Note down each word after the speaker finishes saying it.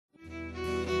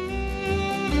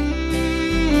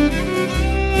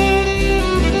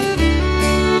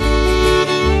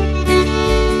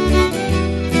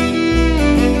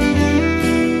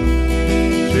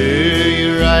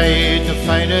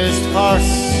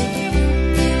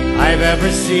I've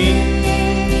ever seen,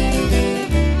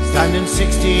 standing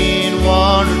 16,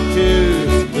 1 or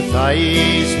 2, with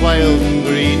eyes wild and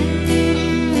green.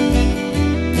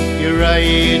 You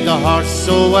ride the horse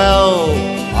so well,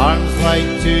 arms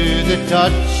light to the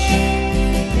touch.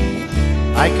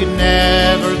 I could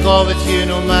never go with you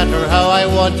no matter how I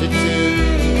wanted to.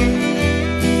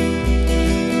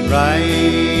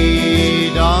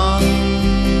 Ride on,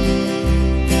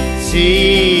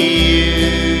 see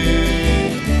you.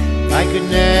 I could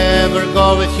never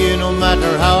go with you no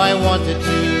matter how I wanted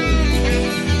to.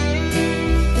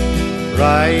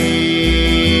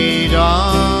 Ride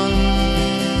on,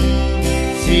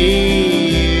 see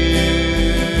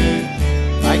you.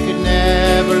 I could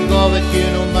never go with you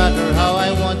no matter how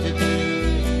I wanted to.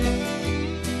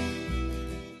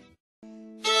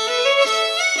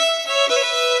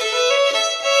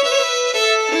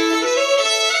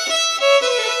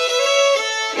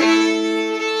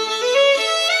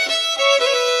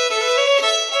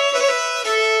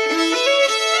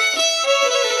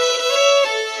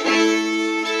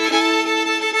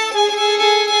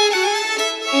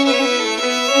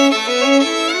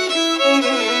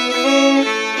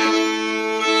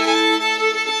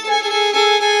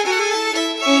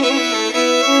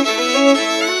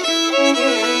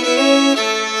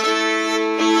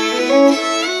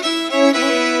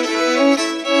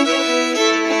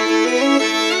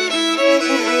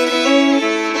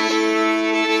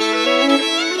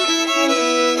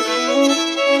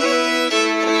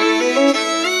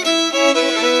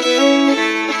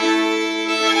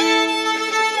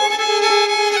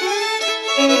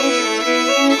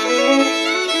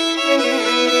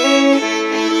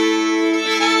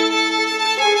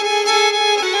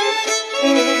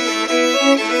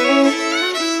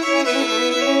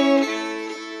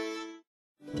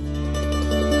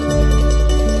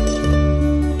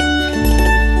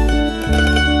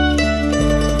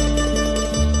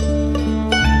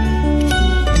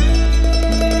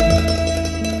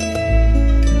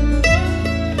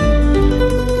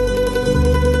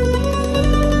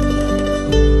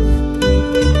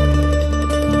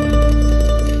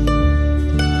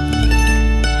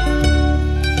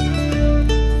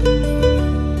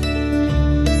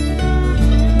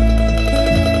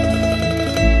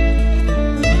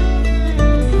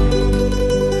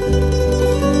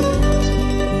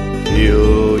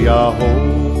 Yo-ho,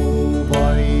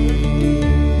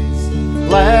 boys,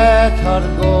 let her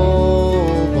go,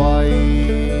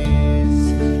 boys.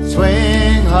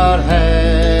 Swing her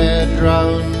head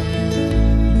round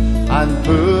and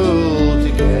pull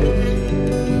together.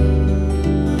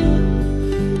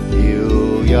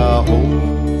 Yo-ho,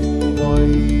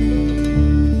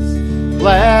 boys,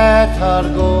 let her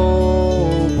go,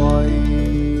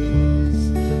 boys.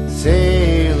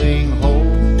 Sailing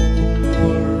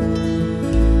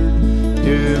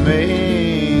to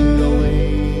Mingling.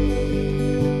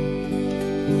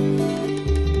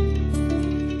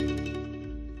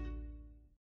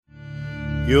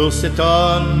 You'll sit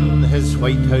on his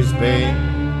White House bed,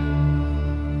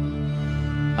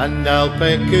 and I'll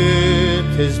pick out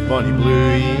his bonny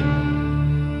blue een,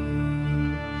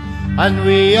 and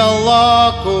we'll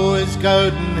lock o' his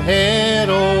golden hair,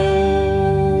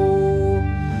 oh.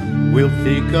 We'll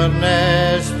take our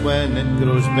nest when it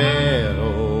grows bare,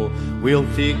 oh. We'll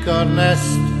take our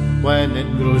nest when it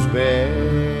grows bare.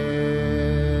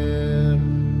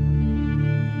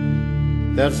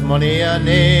 There's money and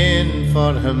nane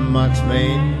for him, Max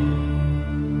mine,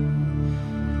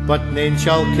 but nane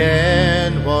shall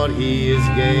ken what he is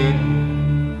gain.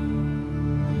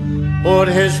 O'er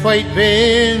his white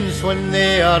veins when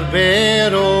they are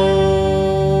bare,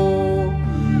 oh,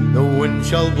 the wind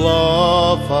shall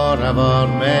blow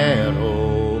forevermore,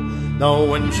 oh. No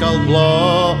wind shall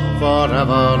blow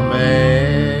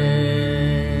forevermore.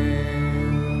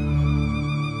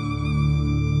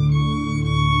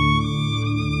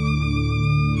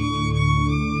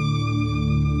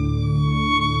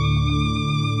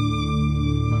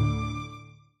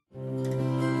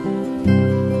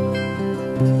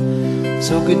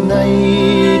 So good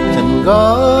night and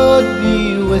God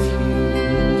be with you,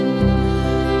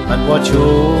 and watch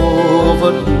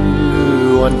over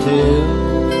you until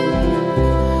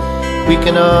we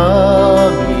can all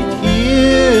meet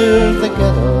here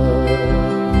together,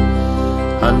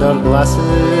 and our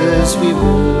glasses we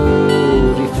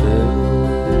will refill.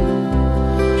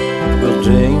 We'll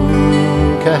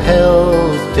drink a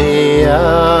health to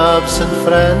absent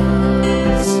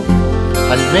friends,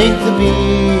 and make the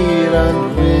beer and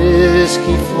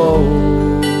whiskey flow.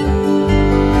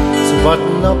 So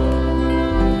button up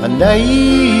and I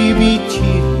be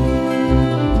cheery,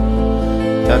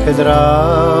 tak a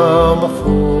drama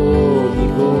for you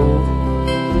go.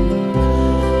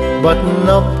 Button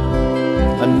up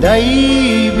and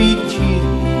I be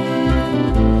cheery,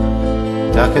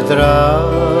 tak a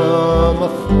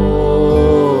drama for